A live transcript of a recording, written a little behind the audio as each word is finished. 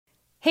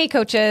Hey,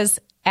 coaches.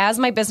 As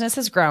my business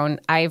has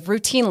grown, I've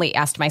routinely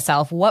asked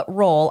myself what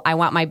role I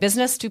want my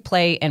business to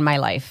play in my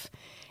life.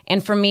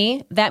 And for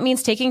me, that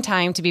means taking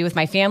time to be with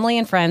my family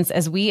and friends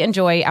as we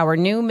enjoy our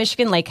new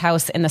Michigan Lake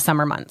House in the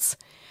summer months.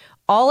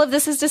 All of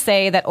this is to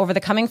say that over the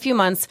coming few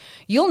months,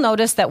 you'll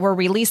notice that we're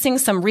releasing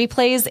some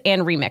replays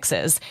and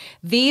remixes.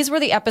 These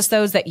were the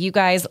episodes that you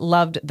guys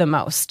loved the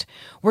most.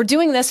 We're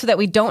doing this so that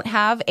we don't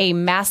have a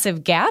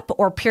massive gap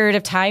or period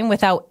of time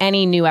without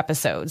any new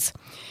episodes.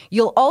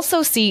 You'll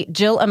also see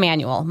Jill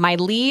Emanuel, my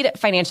lead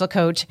financial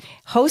coach,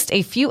 host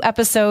a few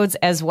episodes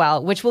as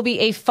well, which will be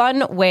a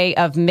fun way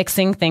of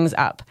mixing things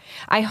up.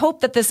 I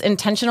hope that this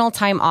intentional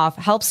time off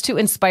helps to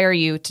inspire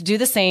you to do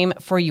the same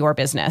for your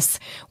business.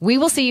 We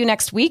will see you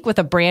next week with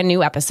a brand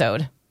new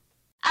episode.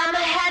 I'm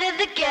ahead of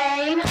the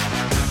game.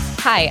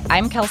 Hi,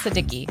 I'm Kelsa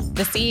Dickey,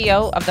 the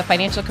CEO of the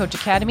Financial Coach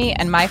Academy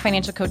and my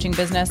financial coaching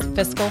business,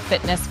 Fiscal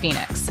Fitness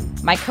Phoenix.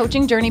 My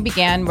coaching journey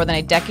began more than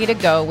a decade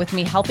ago with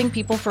me helping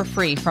people for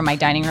free from my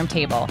dining room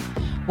table.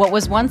 What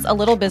was once a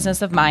little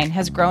business of mine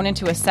has grown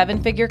into a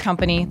 7-figure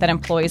company that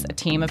employs a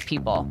team of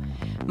people.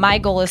 My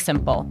goal is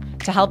simple: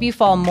 to help you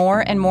fall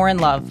more and more in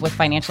love with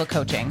financial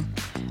coaching.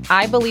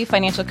 I believe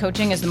financial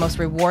coaching is the most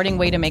rewarding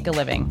way to make a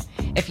living.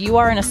 If you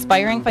are an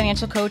aspiring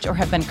financial coach or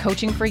have been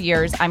coaching for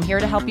years, I'm here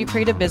to help you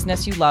create a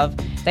business you love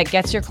that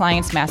gets your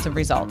clients massive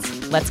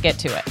results. Let's get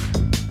to it.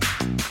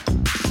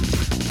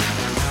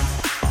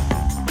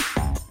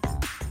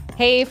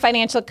 Hey,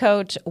 financial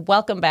coach,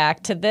 welcome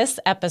back to this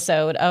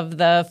episode of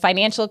the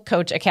Financial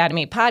Coach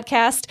Academy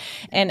podcast.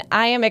 And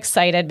I am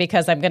excited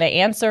because I'm going to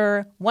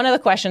answer one of the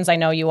questions I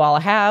know you all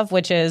have,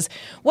 which is,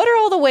 what are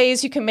all the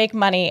ways you can make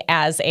money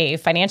as a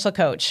financial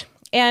coach?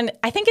 And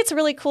I think it's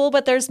really cool,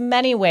 but there's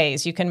many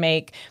ways you can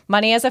make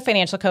money as a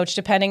financial coach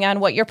depending on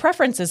what your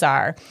preferences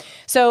are.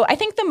 So I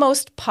think the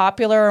most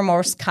popular or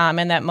most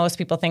common that most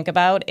people think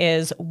about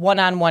is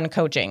one-on-one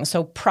coaching.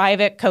 So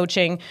private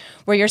coaching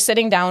where you're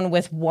sitting down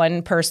with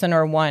one person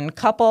or one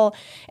couple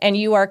and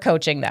you are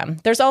coaching them.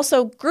 There's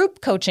also group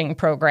coaching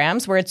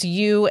programs where it's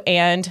you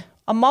and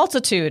a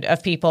multitude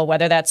of people,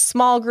 whether that's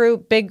small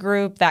group, big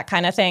group, that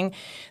kind of thing.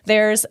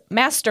 There's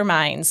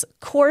masterminds,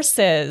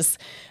 courses,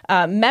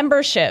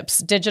 memberships,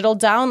 digital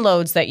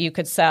downloads that you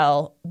could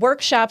sell,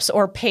 workshops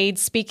or paid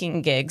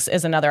speaking gigs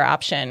is another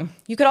option.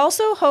 You could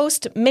also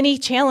host mini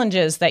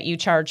challenges that you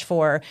charge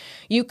for.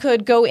 You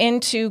could go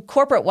into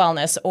corporate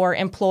wellness or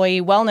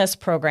employee wellness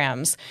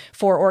programs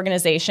for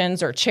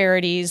organizations or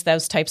charities,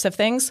 those types of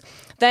things.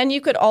 Then you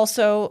could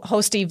also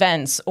host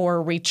events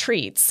or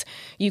retreats.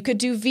 You could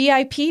do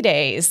VIP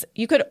days.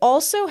 You could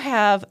also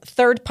have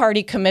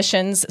third-party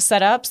commissions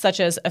set up, such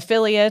as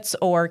affiliates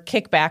or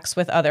kickbacks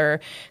with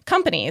other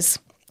companies.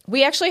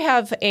 We actually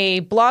have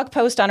a blog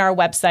post on our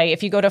website.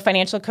 If you go to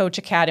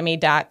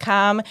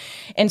financialcoachacademy.com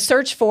and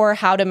search for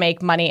how to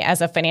make money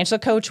as a financial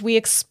coach, we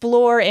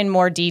explore in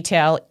more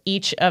detail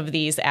each of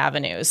these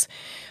avenues.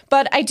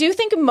 But I do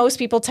think most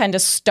people tend to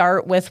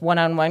start with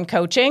one-on-one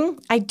coaching.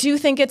 I do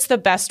think it's the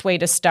best way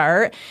to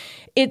start.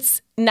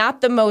 It's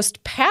not the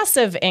most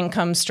passive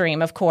income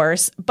stream, of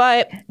course,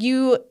 but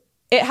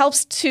it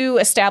helps to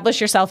establish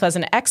yourself as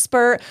an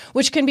expert,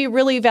 which can be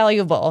really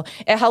valuable.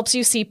 It helps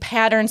you see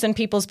patterns in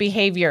people's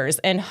behaviors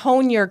and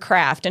hone your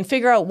craft and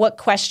figure out what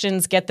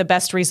questions get the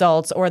best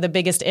results or the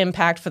biggest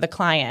impact for the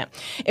client.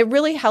 It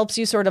really helps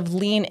you sort of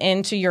lean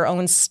into your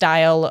own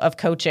style of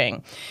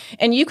coaching.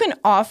 And you can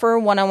offer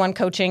one-on-one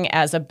coaching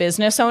as a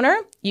business owner.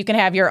 You can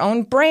have your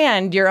own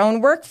brand, your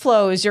own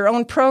workflows, your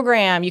own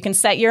program. You can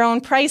set your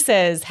own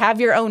prices, have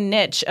your own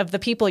niche of the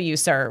people you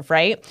serve,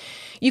 right?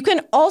 You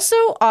can also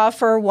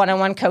offer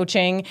one-on-one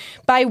coaching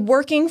by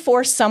working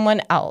for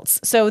someone else.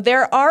 So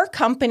there are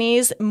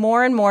companies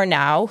more and more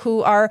now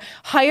who are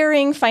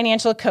hiring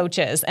financial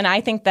coaches, and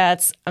I think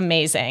that's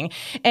amazing.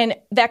 And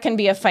that can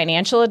be a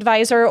financial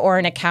advisor or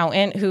an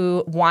accountant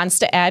who wants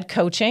to add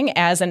coaching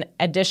as an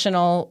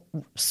additional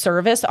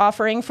service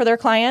offering for their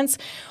clients,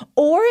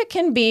 or it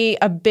can be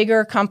a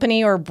bigger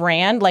company or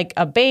brand like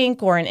a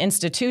bank or an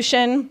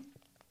institution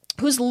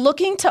who's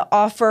looking to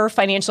offer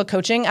financial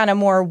coaching on a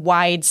more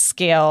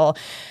wide-scale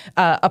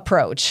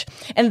approach.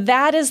 And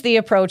that is the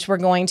approach we're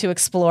going to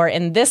explore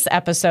in this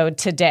episode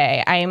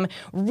today. I'm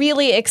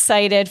really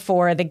excited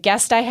for the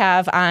guest I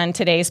have on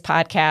today's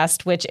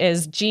podcast, which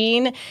is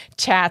Jean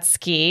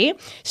Chatzky.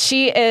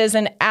 She is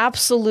an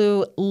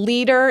absolute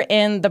leader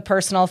in the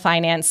personal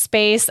finance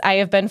space. I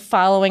have been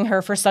following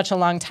her for such a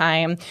long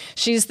time.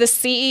 She's the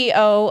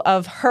CEO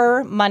of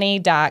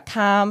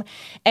HerMoney.com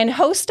and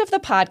host of the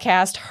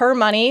podcast Her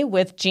Money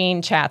with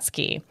Jean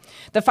Chatzky,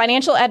 the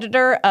financial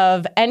editor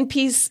of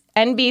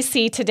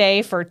NBC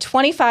Today for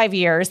 25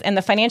 years and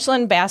the financial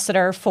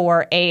ambassador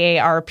for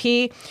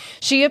AARP.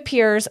 She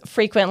appears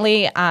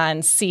frequently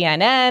on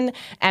CNN,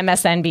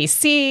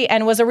 MSNBC,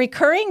 and was a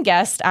recurring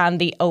guest on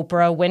The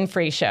Oprah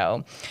Winfrey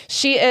Show.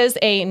 She is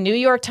a New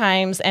York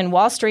Times and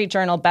Wall Street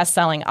Journal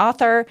bestselling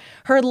author.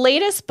 Her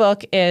latest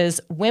book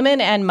is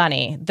Women and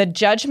Money, the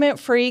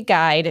Judgment-Free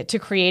Guide to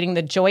Creating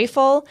the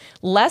Joyful,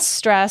 Less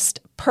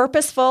Stressed,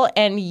 Purposeful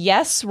and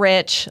Yes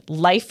Rich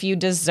Life You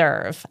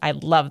Deserve. I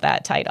love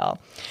that title.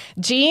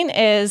 Jean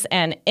is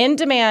an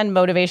in-demand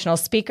motivational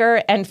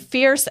speaker and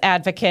fierce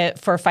advocate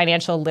for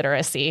financial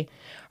literacy.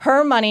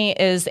 Her Money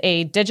is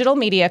a digital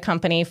media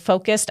company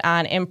focused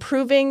on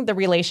improving the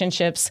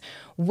relationships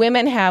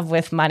women have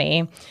with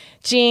money.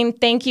 Jean,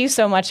 thank you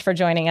so much for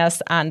joining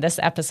us on this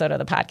episode of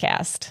the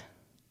podcast.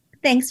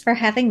 Thanks for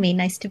having me.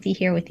 Nice to be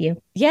here with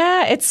you.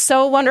 Yeah, it's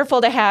so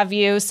wonderful to have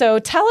you. So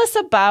tell us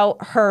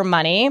about Her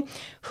Money,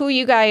 who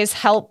you guys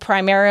help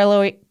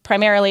primarily,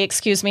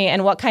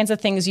 and what kinds of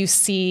things you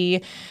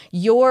see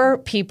your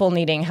people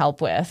needing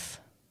help with.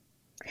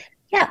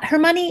 Yeah, Her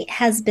Money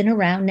has been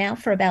around now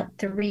for about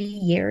 3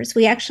 years.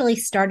 We actually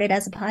started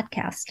as a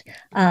podcast.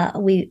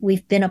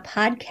 We've been a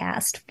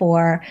podcast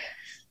for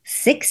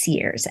 6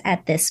 years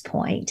at this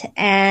point.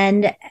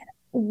 And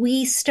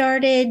we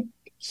started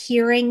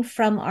hearing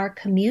from our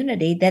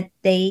community that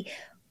they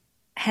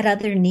had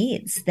other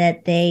needs,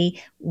 that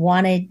they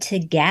wanted to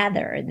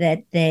gather,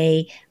 that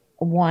they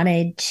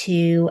wanted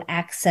to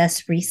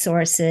access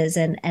resources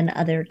and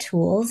other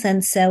tools.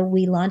 And so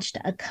we launched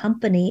a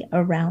company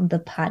around the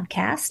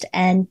podcast.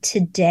 And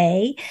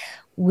today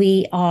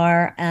we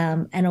are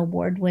an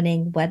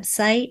award-winning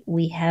website.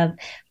 We have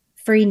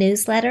free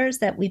newsletters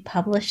that we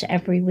publish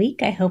every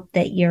week. I hope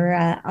that your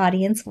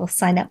audience will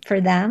sign up for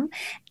them.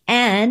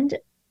 And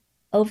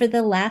over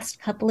the last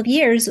couple of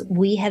years,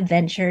 we have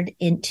ventured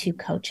into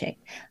coaching.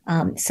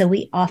 So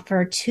we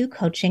offer 2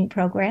 coaching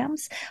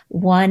programs.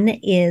 One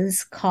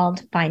is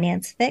called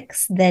Finance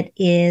Fix, that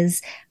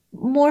is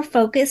more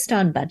focused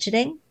on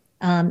budgeting,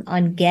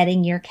 on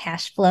getting your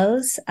cash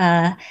flows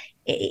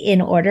in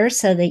order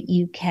so that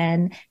you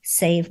can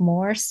save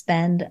more,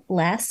 spend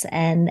less,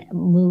 and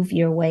move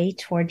your way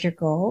toward your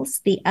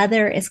goals. The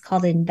other is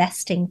called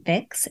Investing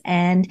Fix,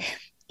 and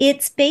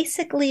it's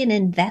basically an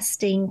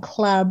investing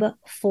club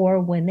for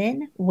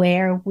women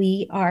where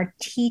we are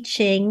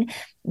teaching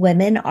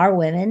women,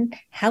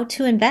 how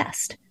to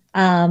invest.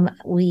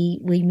 We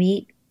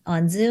meet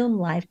on Zoom,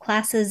 live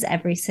classes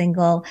every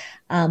single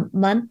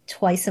month,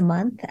 twice a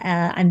month.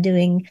 I'm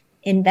doing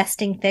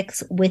Investing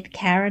Fix with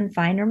Karen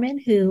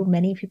Feinerman, who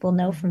many people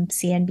know from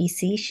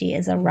CNBC. She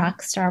is a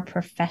rock star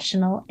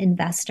professional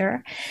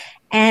investor.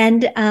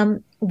 And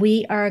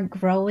we are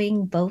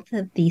growing both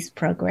of these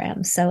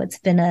programs. So it's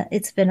been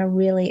a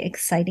really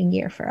exciting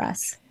year for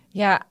us.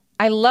 Yeah.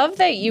 I love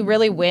that you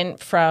really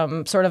went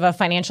from sort of a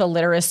financial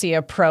literacy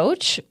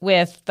approach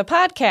with the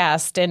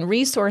podcast and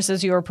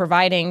resources you were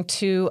providing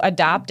to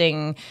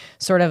adopting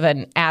sort of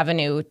an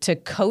avenue to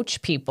coach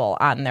people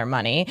on their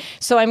money.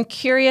 So I'm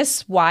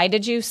curious, why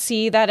did you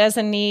see that as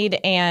a need,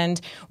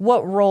 and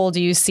what role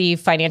do you see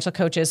financial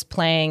coaches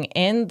playing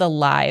in the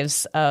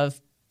lives of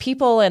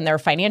people and their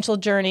financial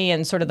journey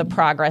and sort of the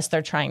progress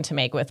they're trying to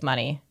make with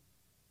money?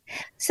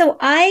 So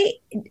I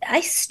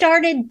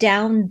started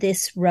down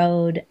this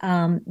road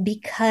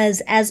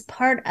because as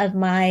part of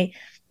my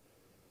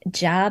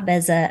job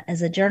as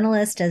a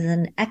journalist, as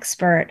an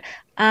expert,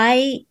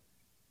 I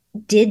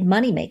did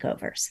money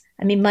makeovers.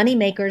 I mean, money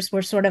makers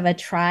were sort of a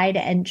tried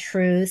and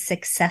true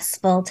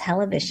successful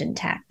television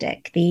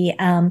tactic.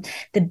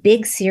 The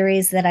big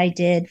series that I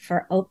did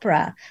for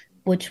Oprah,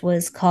 which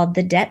was called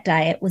The Debt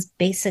Diet, was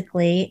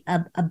basically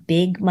a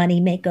big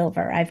money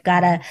makeover. I've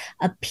got a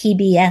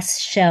PBS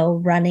show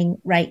running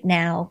right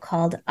now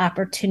called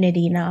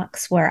Opportunity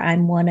Knocks, where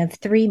I'm one of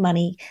 3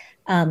 money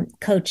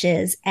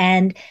coaches,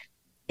 and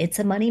it's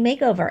a money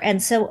makeover.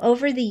 And so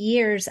over the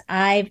years,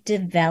 I've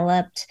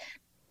developed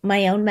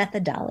my own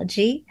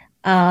methodology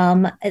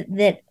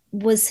that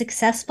was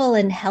successful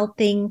in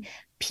helping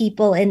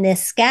people in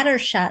this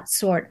scattershot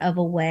sort of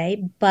a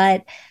way,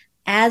 but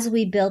as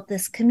we built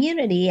this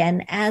community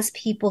and as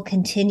people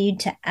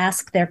continued to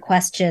ask their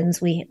questions,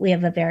 we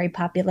have a very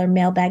popular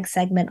mailbag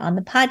segment on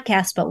the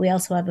podcast, but we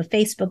also have a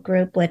Facebook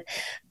group with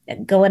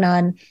going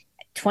on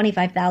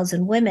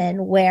 25,000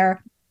 women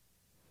where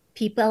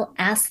people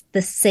ask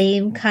the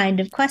same kind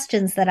of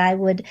questions that I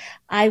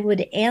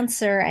would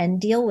answer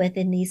and deal with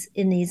in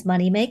these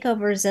money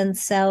makeovers. And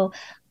so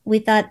we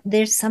thought,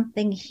 there's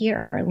something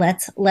here.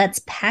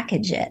 Let's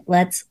package it.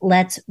 Let's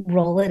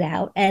roll it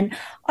out. And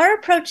our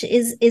approach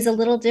is a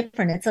little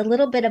different. It's a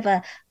little bit of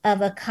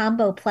a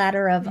combo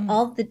platter of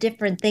all the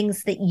different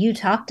things that you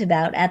talked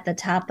about at the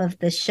top of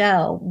the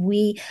show.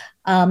 We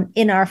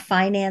in our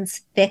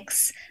Finance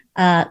Fix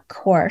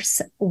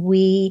course,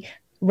 we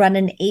run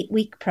an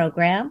 8-week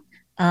program.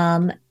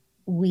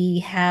 We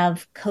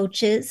have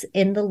coaches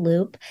in the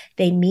loop.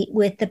 They meet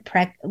with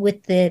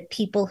the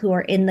people who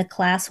are in the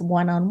class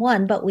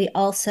one-on-one, but we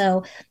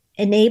also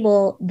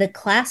enable the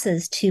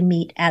classes to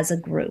meet as a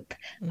group.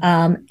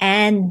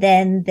 And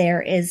then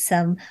there is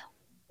some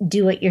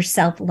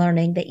do-it-yourself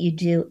learning that you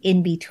do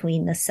in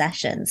between the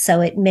sessions. So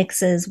it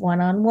mixes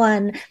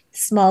one-on-one,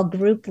 small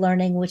group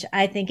learning, which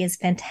I think is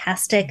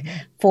fantastic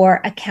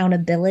for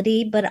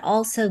accountability, but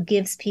also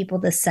gives people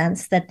the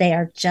sense that they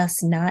are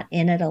just not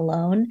in it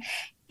alone.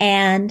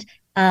 And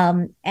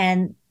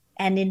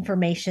and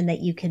information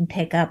that you can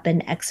pick up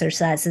and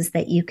exercises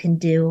that you can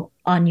do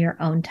on your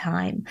own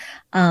time.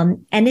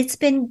 And it's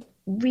been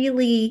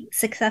really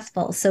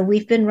successful. So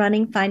we've been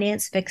running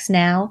Finance Fix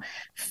now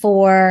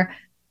for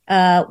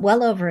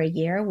well over a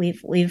year.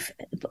 We've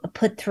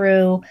put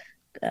through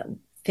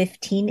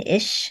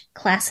 15-ish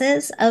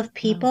classes of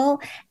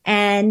people,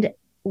 and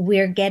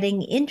we're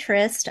getting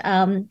interest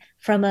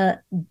from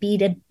a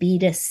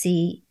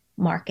B2B2C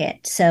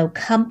market. So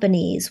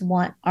companies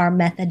want our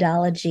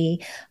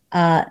methodology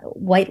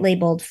white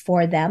labeled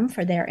for them,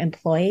 for their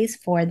employees,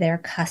 for their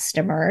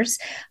customers.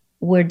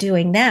 We're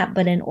doing that.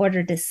 But in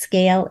order to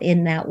scale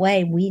in that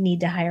way, we need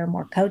to hire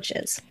more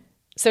coaches.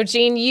 So,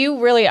 Jean, you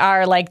really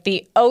are like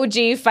the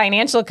OG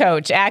financial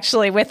coach,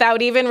 actually,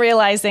 without even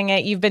realizing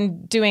it. You've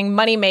been doing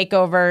money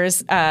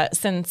makeovers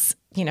since,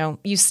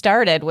 you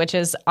started, which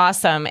is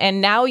awesome.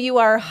 And now you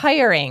are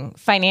hiring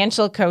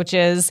financial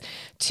coaches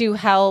to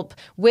help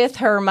with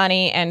Her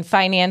Money and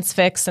Finance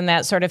Fix and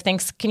that sort of thing.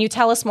 Can you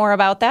tell us more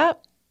about that?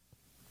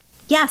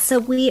 Yeah, so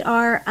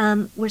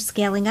we're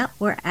scaling up.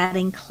 We're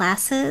adding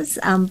classes,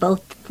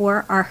 both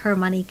for our Her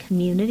Money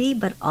community,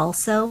 but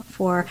also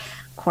for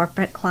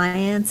corporate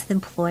clients,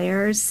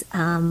 employers,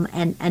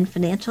 and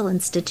financial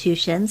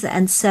institutions.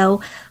 And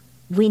so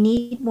we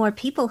need more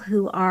people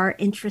who are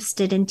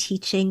interested in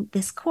teaching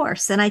this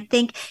course. And I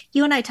think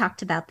you and I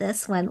talked about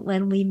this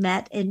when we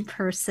met in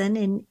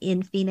person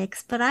in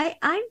Phoenix, but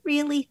I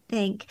really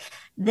think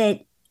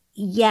that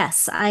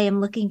yes, I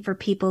am looking for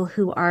people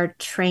who are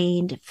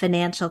trained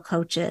financial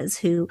coaches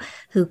who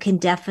can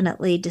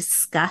definitely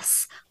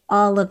discuss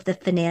all of the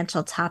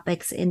financial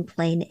topics in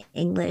plain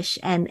English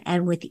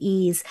and with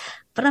ease.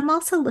 But I'm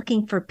also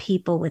looking for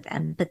people with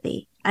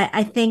empathy.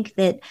 I think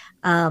that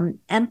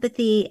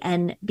empathy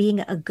and being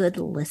a good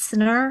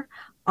listener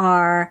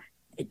are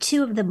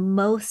two of the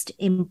most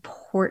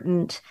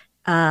important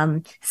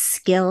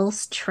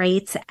skills,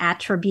 traits,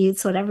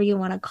 attributes, whatever you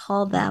want to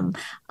call them,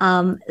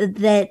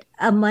 that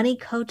a money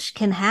coach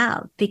can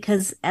have.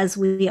 Because as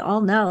we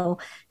all know,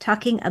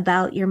 talking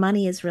about your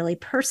money is really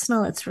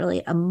personal. It's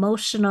really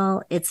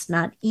emotional. It's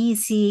not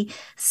easy.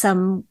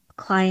 Some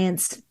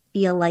clients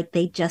feel like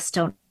they just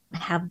don't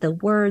have the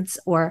words,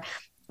 or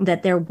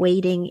that they're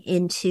wading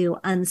into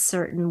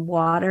uncertain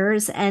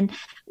waters. And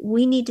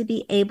we need to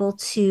be able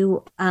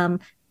to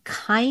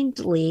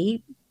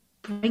kindly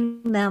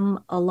bring them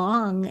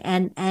along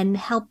and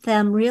help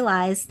them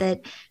realize that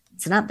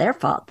it's not their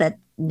fault that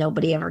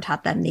nobody ever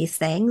taught them these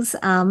things,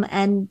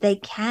 and they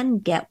can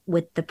get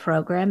with the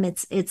program.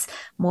 It's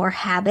more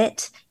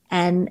habit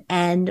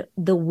and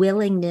the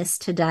willingness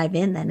to dive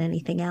in than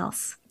anything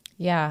else.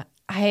 Yeah,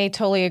 I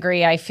totally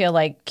agree. I feel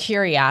like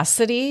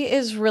curiosity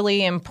is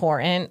really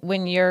important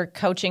when you're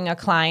coaching a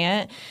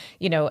client.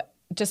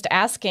 Just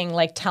asking,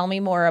 like, tell me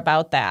more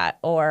about that.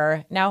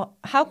 Or now,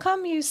 how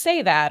come you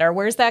say that? Or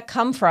where's that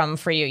come from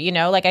for you?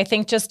 I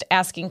think just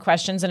asking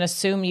questions and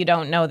assume you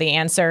don't know the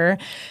answer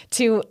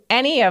to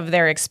any of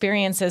their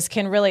experiences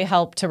can really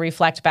help to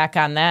reflect back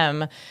on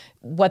them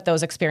what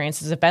those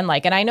experiences have been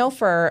like. And I know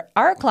for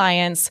our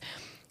clients,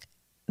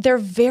 they're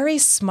very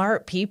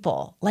smart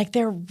people. Like,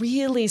 they're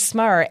really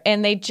smart,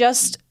 and they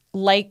just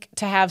like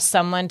to have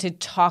someone to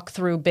talk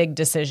through big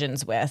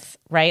decisions with,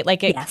 right?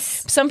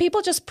 Yes. Some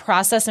people just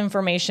process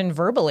information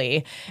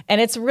verbally,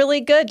 and it's really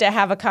good to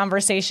have a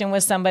conversation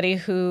with somebody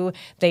who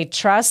they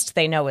trust,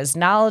 they know is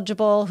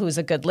knowledgeable, who's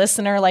a good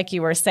listener, like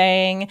you were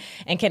saying,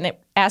 and can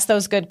ask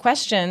those good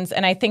questions.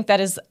 And I think that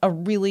is a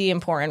really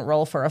important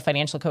role for a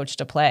financial coach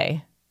to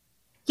play.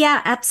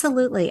 Yeah,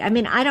 absolutely. I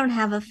mean, I don't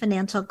have a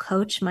financial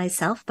coach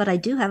myself, but I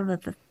do have a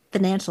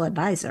financial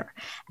advisor,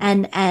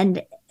 and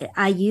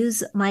I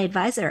use my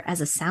advisor as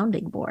a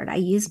sounding board. I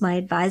use my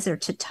advisor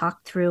to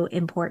talk through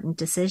important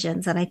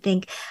decisions. And I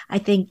think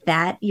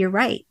that you're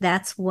right.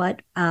 That's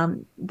what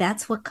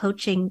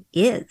coaching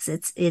is.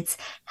 It's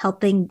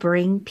helping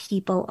bring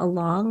people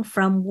along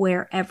from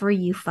wherever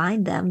you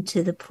find them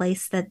to the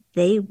place that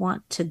they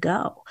want to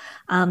go.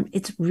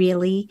 It's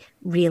really,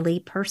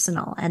 really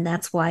personal. And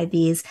that's why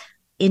these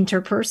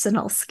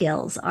interpersonal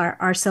skills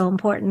are so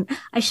important.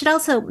 I should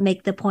also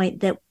make the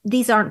point that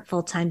these aren't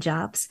full-time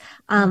jobs.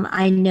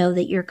 I know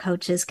that your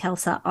coaches,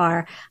 Kelsa,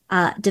 are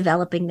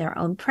developing their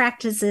own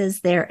practices.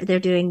 They're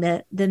doing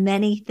the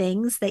many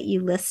things that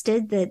you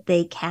listed that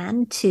they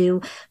can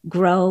to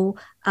grow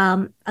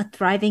a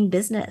thriving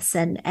business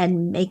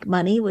and make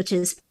money, which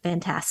is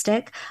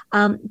fantastic.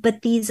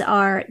 But these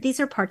are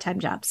part-time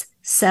jobs.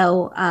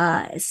 So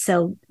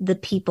the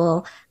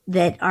people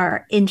that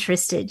are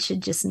interested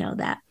should just know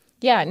that.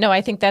 Yeah, no, I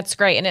think that's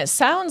great. And it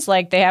sounds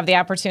like they have the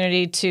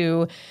opportunity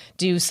to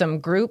do some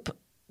group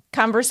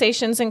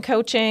conversations and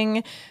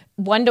coaching,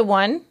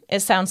 one-to-one, it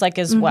sounds like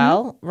as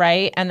well,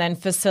 right? And then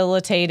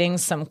facilitating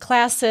some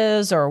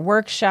classes or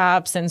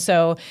workshops. And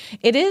so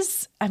it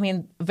is,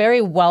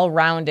 very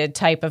well-rounded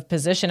type of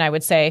position, I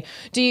would say.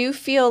 Do you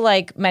feel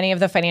like many of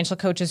the financial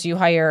coaches you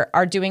hire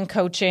are doing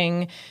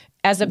coaching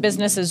as a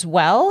business as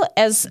well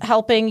as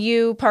helping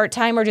you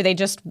part-time, or do they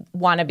just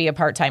want to be a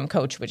part-time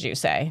coach, would you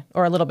say,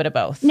 or a little bit of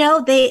both?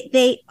 No,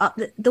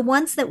 the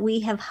ones that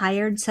we have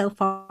hired so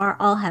far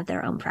all have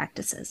their own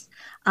practices.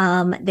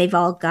 They've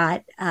all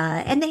got,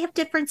 and they have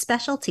different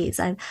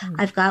specialties.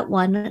 I've got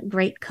one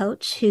great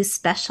coach who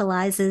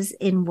specializes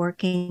in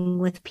working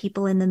with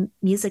people in the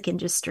music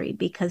industry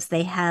because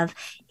they have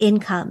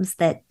incomes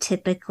that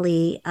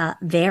typically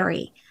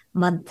vary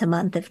month to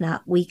month, if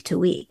not week to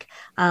week.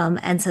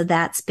 And so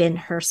that's been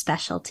her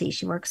specialty.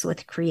 She works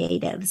with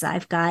creatives.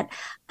 I've got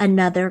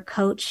another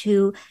coach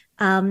who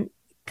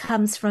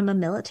comes from a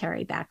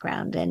military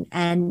background,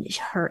 and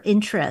her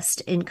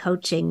interest in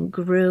coaching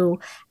grew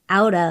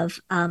out of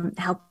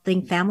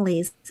helping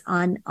families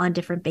on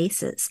different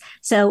bases.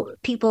 So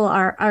people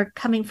are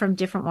coming from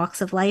different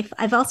walks of life.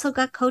 I've also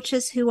got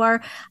coaches who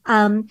are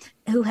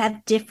who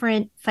have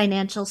different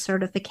financial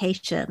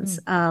certifications,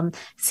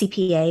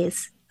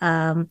 CPAs,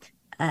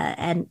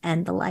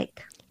 and the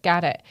like.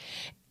 Got it.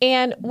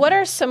 And what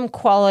are some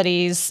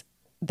qualities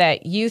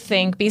that you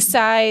think,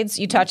 besides,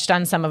 you touched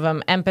on some of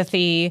them,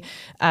 empathy,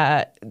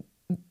 I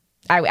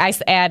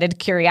added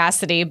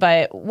curiosity,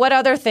 but what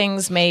other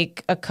things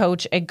make a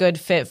coach a good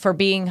fit for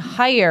being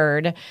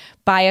hired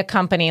by a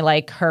company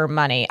like Her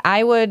Money?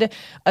 I would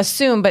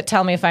assume, but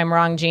tell me if I'm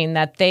wrong, Jean,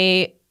 that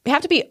they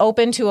have to be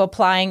open to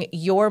applying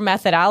your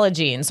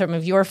methodology and some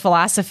of your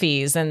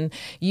philosophies and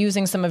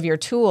using some of your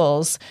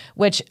tools,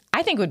 which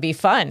I think would be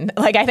fun.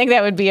 Like, I think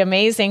that would be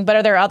amazing. But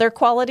are there other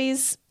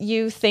qualities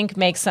you think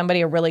make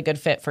somebody a really good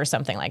fit for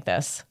something like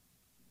this?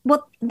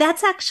 Well,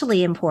 that's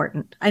actually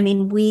important. I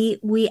mean,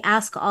 we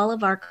ask all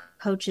of our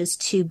coaches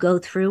to go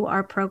through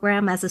our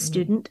program as a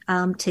student,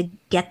 to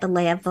get the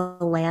lay of the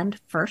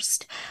land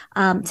first,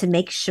 to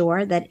make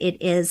sure that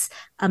it is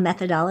a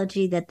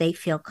methodology that they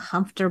feel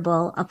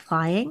comfortable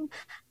applying.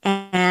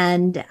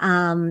 And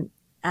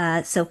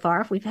so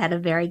far, we've had a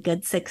very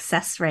good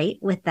success rate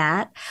with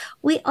that.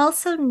 We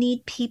also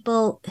need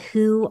people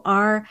who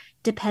are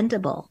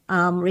dependable.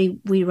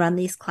 We run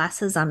these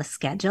classes on a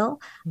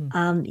schedule.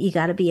 You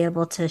got to be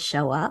able to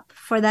show up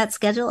for that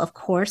schedule. Of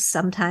course,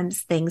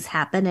 sometimes things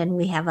happen and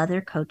we have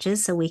other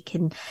coaches, so we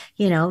can,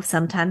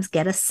 sometimes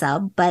get a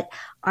sub, but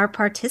our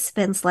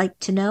participants like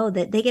to know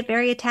that they get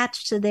very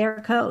attached to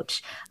their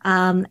coach.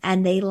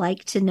 And they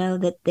like to know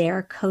that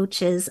their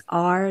coaches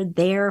are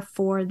there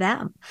for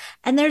them.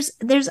 And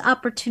there's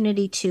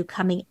opportunity to,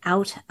 coming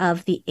out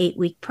of the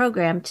 8-week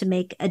program, to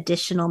make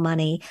additional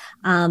money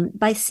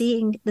by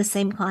seeing the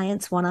same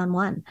clients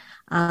one-on-one.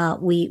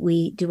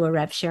 We do a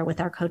rev share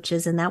with our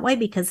coaches in that way,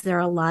 because there are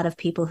a lot of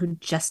people who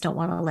just don't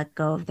want to let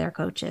go of their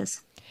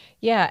coaches.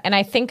 Yeah. And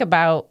I think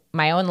about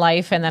my own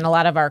life and then a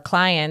lot of our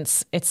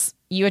clients. It's,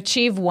 you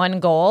achieve one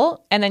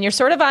goal and then you're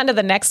sort of on to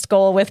the next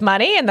goal with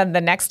money, and then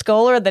the next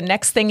goal or the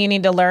next thing you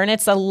need to learn.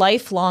 It's a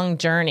lifelong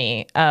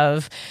journey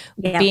of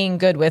being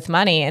good with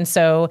money. And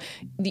so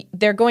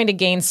they're going to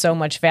gain so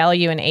much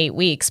value in 8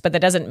 weeks, but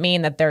that doesn't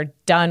mean that they're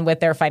done with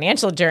their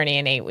financial journey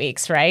in 8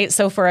 weeks, right?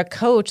 So for a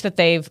coach that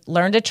they've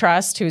learned to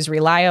trust, who's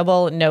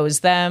reliable, knows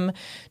them,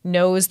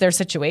 knows their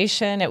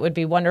situation, it would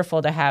be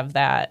wonderful to have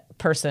that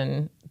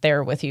person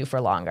there with you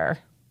for longer.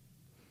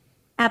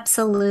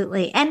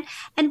 Absolutely. And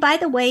by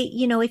the way,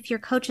 if your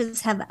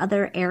coaches have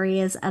other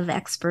areas of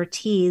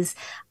expertise,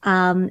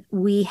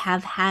 we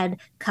have had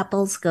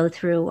couples go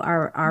through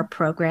our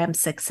program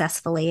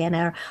successfully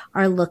and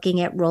are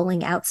looking at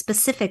rolling out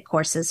specific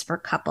courses for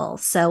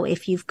couples. So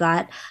if you've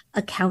got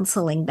a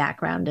counseling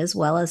background as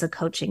well as a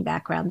coaching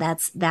background,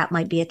 that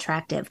might be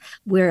attractive.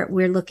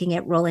 We're looking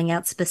at rolling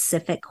out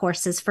specific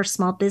courses for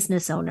small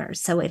business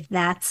owners. So if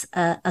that's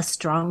a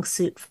strong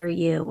suit for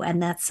you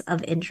and that's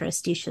of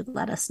interest, you should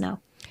let us know.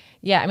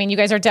 Yeah, I mean, you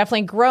guys are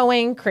definitely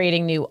growing,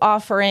 creating new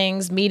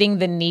offerings, meeting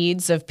the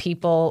needs of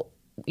people,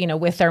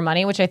 with their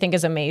money, which I think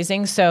is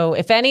amazing. So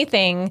if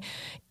anything,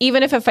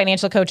 even if a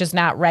financial coach is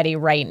not ready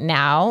right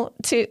now,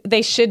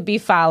 they should be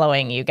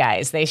following you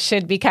guys. They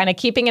should be kind of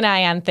keeping an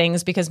eye on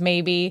things, because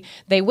maybe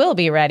they will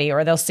be ready,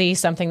 or they'll see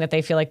something that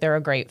they feel like they're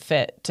a great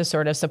fit to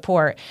sort of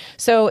support.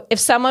 So if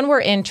someone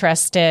were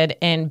interested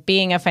in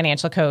being a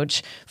financial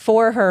coach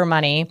for Her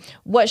Money,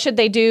 what should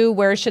they do?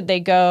 Where should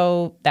they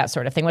go? That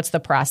sort of thing. What's the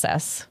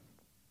process?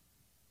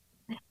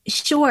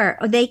 Sure.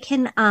 They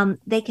can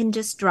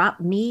just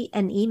drop me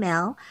an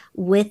email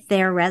with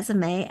their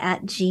resume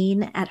at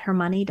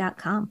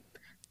jean@hermoney.com,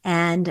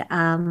 and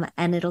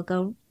it'll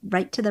go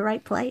right to the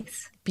right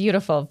place.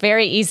 Beautiful.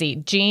 Very easy.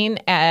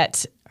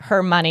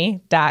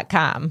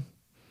 jean@hermoney.com.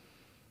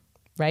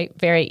 Right?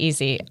 Very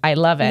easy. I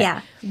love it.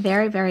 Yeah.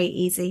 Very, very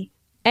easy.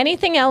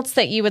 Anything else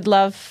that you would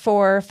love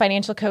for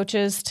financial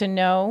coaches to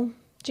know,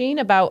 Jean,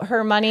 about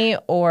Her Money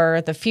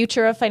or the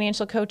future of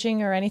financial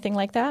coaching or anything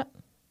like that?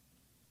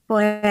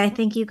 Boy, I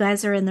think you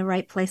guys are in the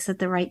right place at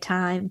the right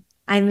time.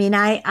 I mean,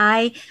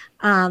 I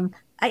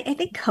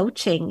think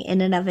coaching in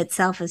and of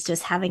itself is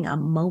just having a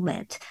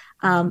moment.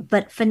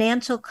 But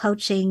financial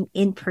coaching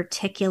in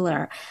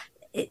particular,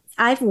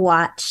 I've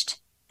watched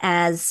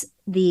as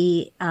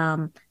the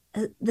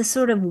the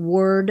sort of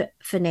word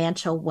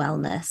financial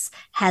wellness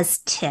has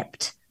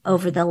tipped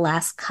over the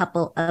last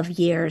couple of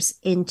years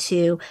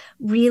into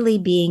really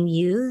being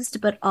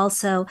used, but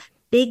also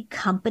big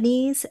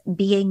companies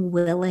being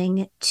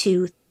willing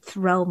to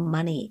throw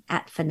money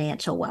at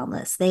financial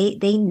wellness.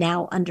 They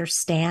now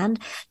understand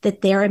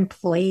that their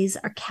employees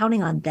are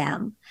counting on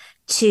them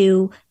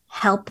to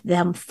help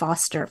them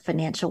foster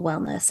financial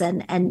wellness.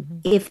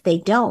 And if they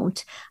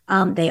don't,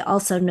 they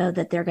also know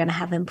that they're going to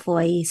have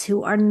employees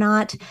who are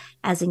not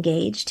as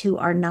engaged, who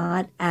are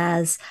not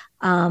as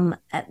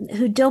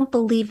who don't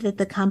believe that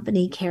the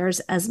company cares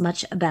as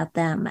much about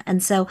them.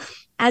 And so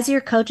as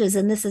your coaches,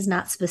 and this is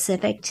not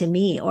specific to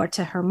me or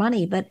to Her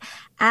Money, but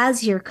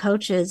as your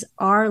coaches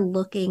are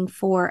looking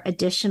for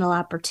additional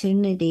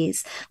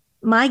opportunities,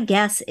 my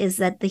guess is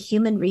that the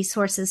human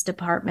resources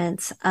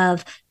departments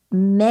of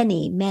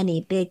many,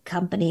 many big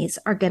companies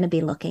are going to be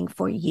looking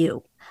for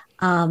you.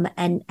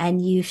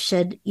 And you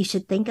should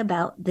think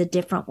about the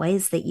different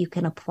ways that you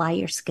can apply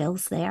your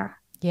skills there.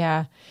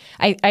 Yeah,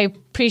 I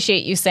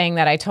appreciate you saying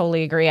that. I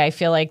totally agree. I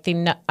feel like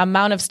the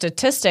amount of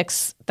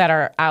statistics that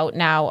are out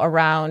now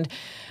around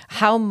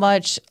how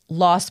much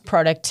lost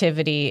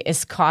productivity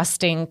is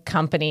costing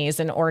companies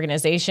and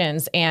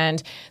organizations,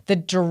 and the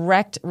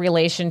direct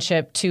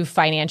relationship to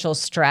financial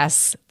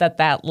stress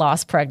that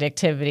lost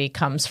productivity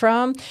comes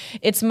from.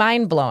 It's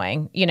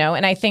mind-blowing,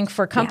 and I think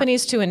for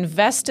companies to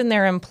invest in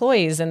their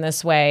employees in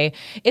this way,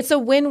 it's a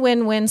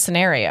win-win-win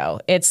scenario.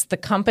 It's the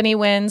company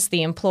wins,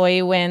 the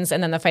employee wins,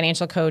 and then the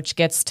financial coach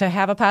gets to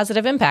have a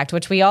positive impact,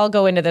 which we all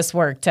go into this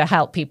work to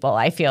help people,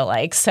 I feel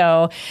like.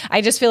 So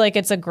I just feel like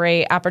it's a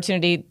great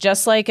opportunity,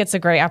 just like it's a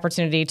great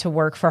opportunity to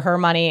work for Her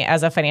Money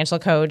as a financial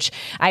coach.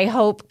 I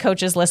hope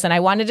coaches listen.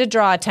 I wanted to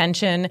draw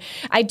attention.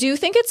 I do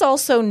think it's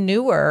also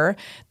newer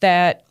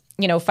that,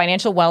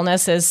 financial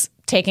wellness is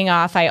taking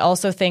off. I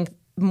also think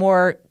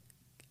more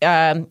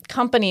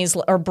companies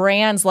or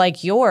brands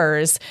like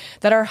yours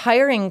that are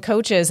hiring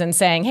coaches and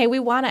saying, hey, we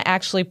want to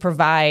actually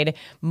provide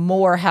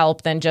more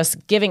help than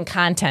just giving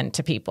content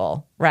to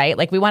people, right?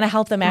 Like we want to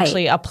help them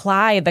actually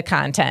apply the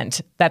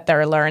content that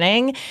they're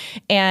learning.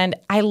 And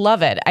I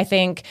love it. I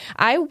think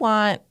I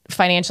want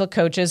financial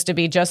coaches to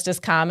be just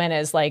as common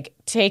as like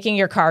taking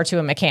your car to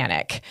a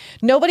mechanic.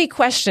 Nobody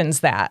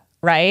questions that,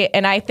 right?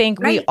 And I think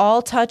we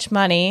all touch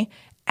money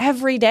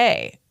every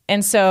day.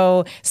 And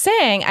so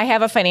saying I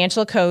have a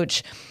financial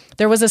coach,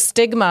 there was a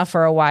stigma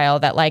for a while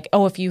that like,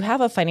 oh, if you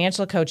have a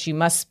financial coach, you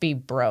must be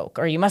broke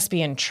or you must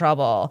be in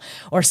trouble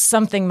or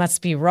something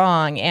must be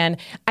wrong. And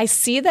I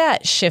see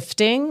that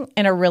shifting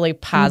in a really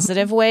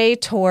positive way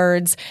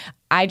towards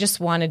I just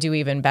want to do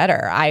even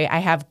better. I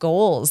have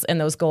goals and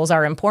those goals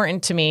are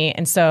important to me.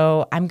 And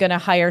so I'm going to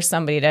hire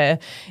somebody to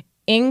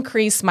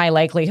increase my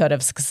likelihood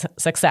of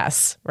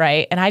success,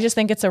 right? And I just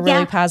think it's a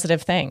really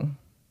positive thing.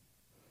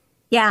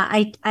 Yeah,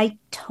 I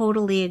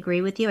totally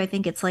agree with you. I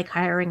think it's like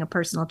hiring a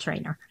personal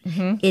trainer.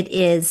 It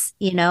is,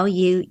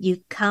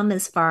 you come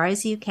as far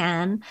as you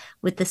can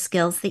with the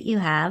skills that you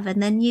have,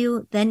 and then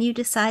you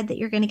decide that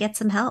you're going to get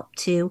some help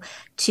to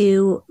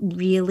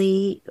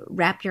really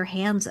wrap your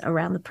hands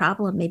around the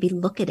problem, maybe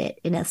look at it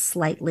in a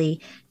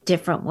slightly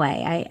different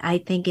way. I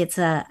think it's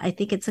a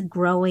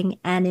growing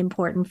and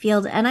important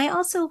field. And I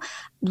also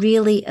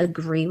really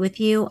agree with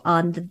you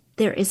on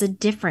there is a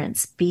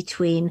difference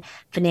between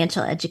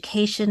financial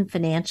education,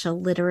 financial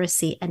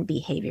literacy, and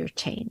behavior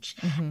change.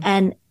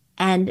 And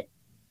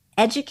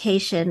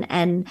education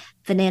and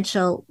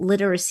financial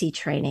literacy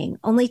training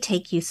only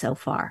take you so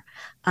far.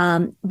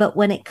 But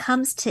when it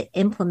comes to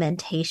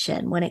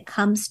implementation, when it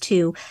comes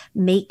to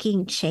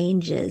making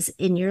changes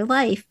in your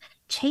life,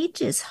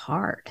 change is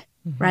hard.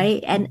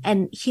 Right.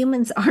 And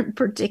humans aren't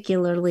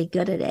particularly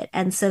good at it.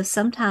 And so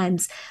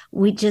sometimes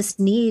we just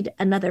need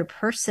another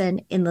person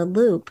in the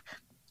loop,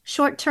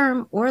 short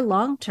term or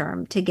long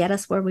term, to get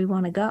us where we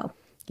want to go.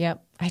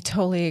 Yep. I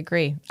totally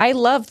agree. I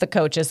love the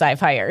coaches I've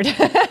hired.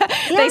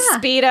 They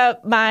speed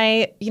up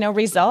my,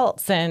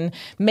 results and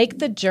make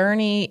the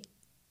journey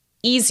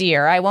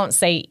easier. I won't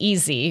say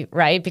easy,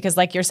 right? Because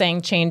like you're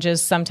saying, change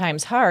is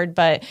sometimes hard,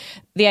 but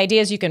the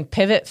idea is you can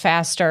pivot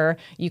faster,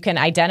 you can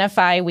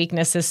identify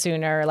weaknesses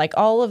sooner. Like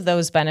all of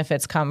those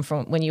benefits come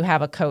from when you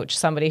have a coach,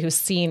 somebody who's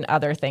seen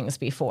other things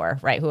before,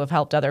 right? Who have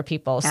helped other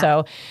people. Yeah.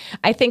 So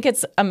I think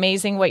it's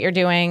amazing what you're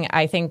doing.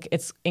 I think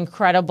it's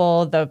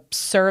incredible, the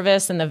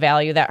service and the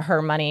value that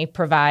Her Money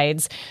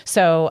provides.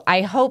 So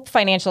I hope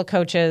financial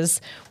coaches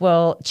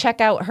will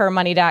check out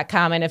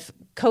hermoney.com. And if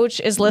coach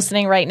is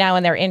listening right now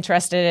and they're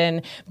interested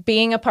in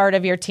being a part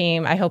of your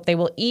team, I hope they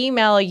will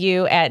email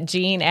you at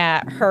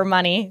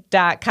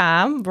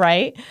Jean@hermoney.com,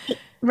 right?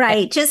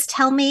 Right. Just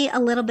tell me a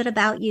little bit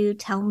about you.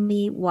 Tell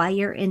me why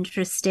you're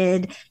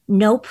interested.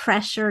 No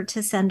pressure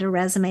to send a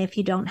resume if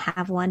you don't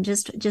have one.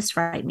 Just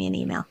write me an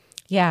email.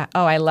 Yeah.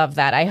 Oh, I love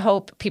that. I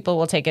hope people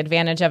will take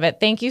advantage of it.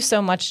 Thank you so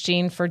much,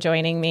 Jean, for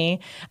joining me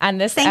on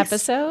this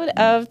episode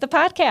of the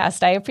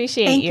podcast. I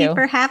appreciate you. Thank you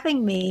for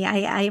having me.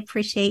 I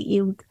appreciate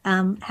you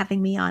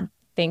having me on.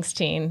 Thanks,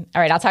 Jean.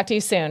 All right. I'll talk to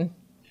you soon.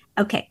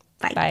 Okay.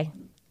 Bye. Bye.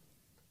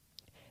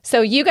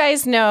 So you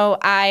guys know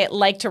I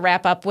like to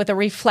wrap up with a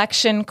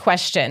reflection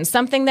question,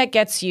 something that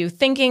gets you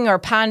thinking or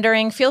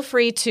pondering. Feel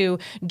free to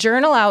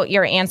journal out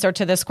your answer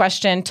to this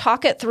question,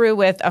 talk it through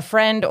with a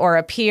friend or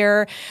a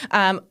peer.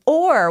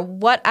 Or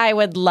what I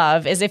would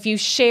love is if you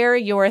share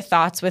your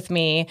thoughts with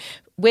me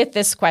with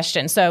this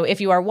question. So if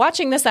you are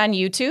watching this on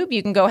YouTube,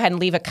 you can go ahead and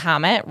leave a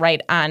comment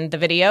right on the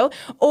video.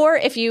 Or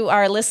if you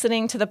are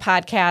listening to the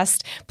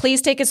podcast,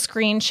 please take a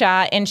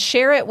screenshot and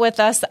share it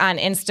with us on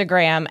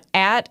Instagram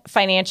at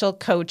Financial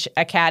Coach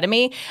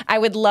Academy. I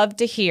would love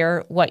to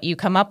hear what you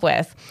come up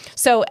with.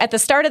 So at the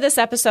start of this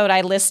episode,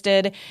 I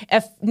listed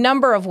a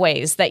number of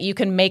ways that you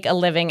can make a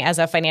living as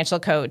a financial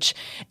coach.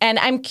 And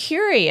I'm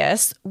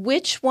curious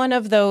which one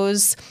of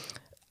those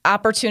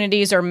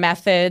opportunities or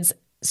methods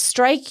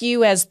strike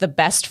you as the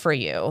best for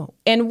you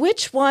and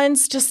which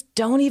ones just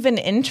don't even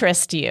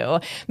interest you.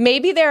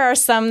 Maybe there are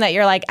some that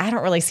you're like, I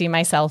don't really see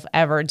myself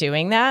ever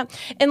doing that.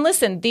 And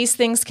listen, these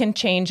things can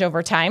change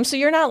over time, so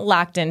you're not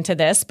locked into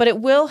this, but it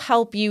will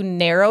help you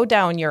narrow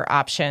down your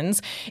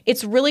options.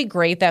 It's really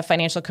great that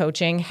financial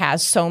coaching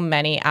has so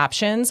many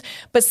options,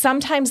 but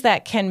sometimes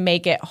that can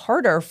make it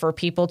harder for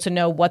people to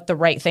know what the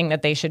right thing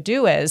that they should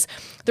do is.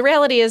 The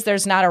reality is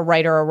there's not a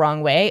right or a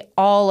wrong way.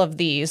 All of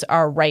these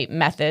are right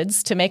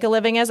methods to make a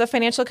living as a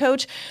financial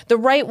coach. The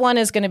right one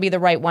is going to be the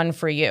right one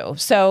for you.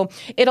 So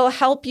it'll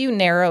help you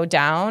narrow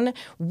down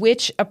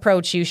which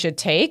approach you should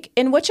take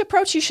and which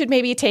approach you should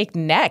maybe take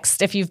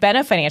next if you've been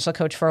a financial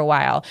coach for a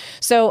while.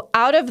 So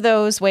out of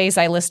those ways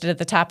I listed at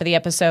the top of the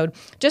episode,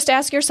 just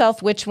ask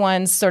yourself which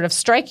ones sort of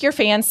strike your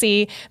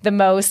fancy the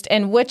most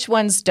and which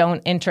ones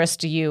don't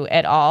interest you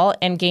at all,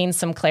 and gain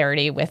some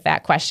clarity with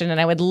that question. And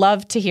I would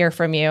love to hear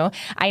from you.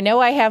 I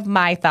know I have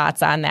my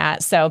thoughts on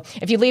that. So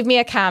if you leave me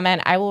a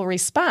comment, I will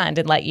respond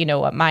and let you know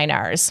what mine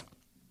are.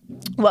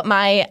 What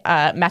my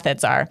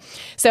methods are.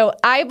 So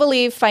I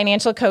believe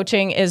financial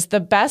coaching is the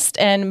best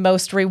and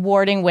most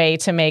rewarding way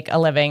to make a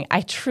living.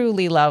 I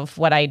truly love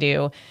what I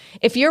do.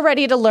 If you're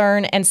ready to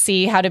learn and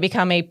see how to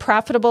become a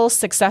profitable,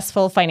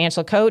 successful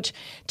financial coach,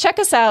 check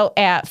us out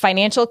at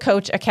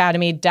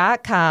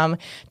financialcoachacademy.com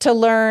to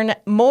learn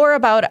more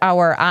about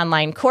our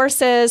online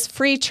courses,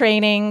 free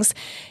trainings,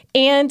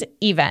 and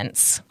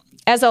events.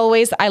 As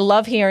always, I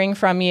love hearing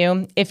from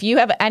you. If you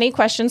have any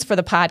questions for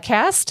the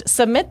podcast,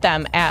 submit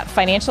them at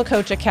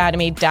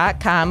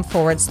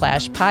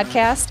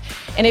financialcoachacademy.com/podcast.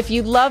 And if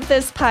you love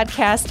this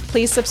podcast,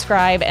 please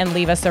subscribe and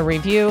leave us a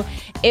review.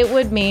 It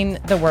would mean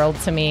the world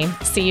to me.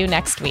 See you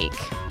next week.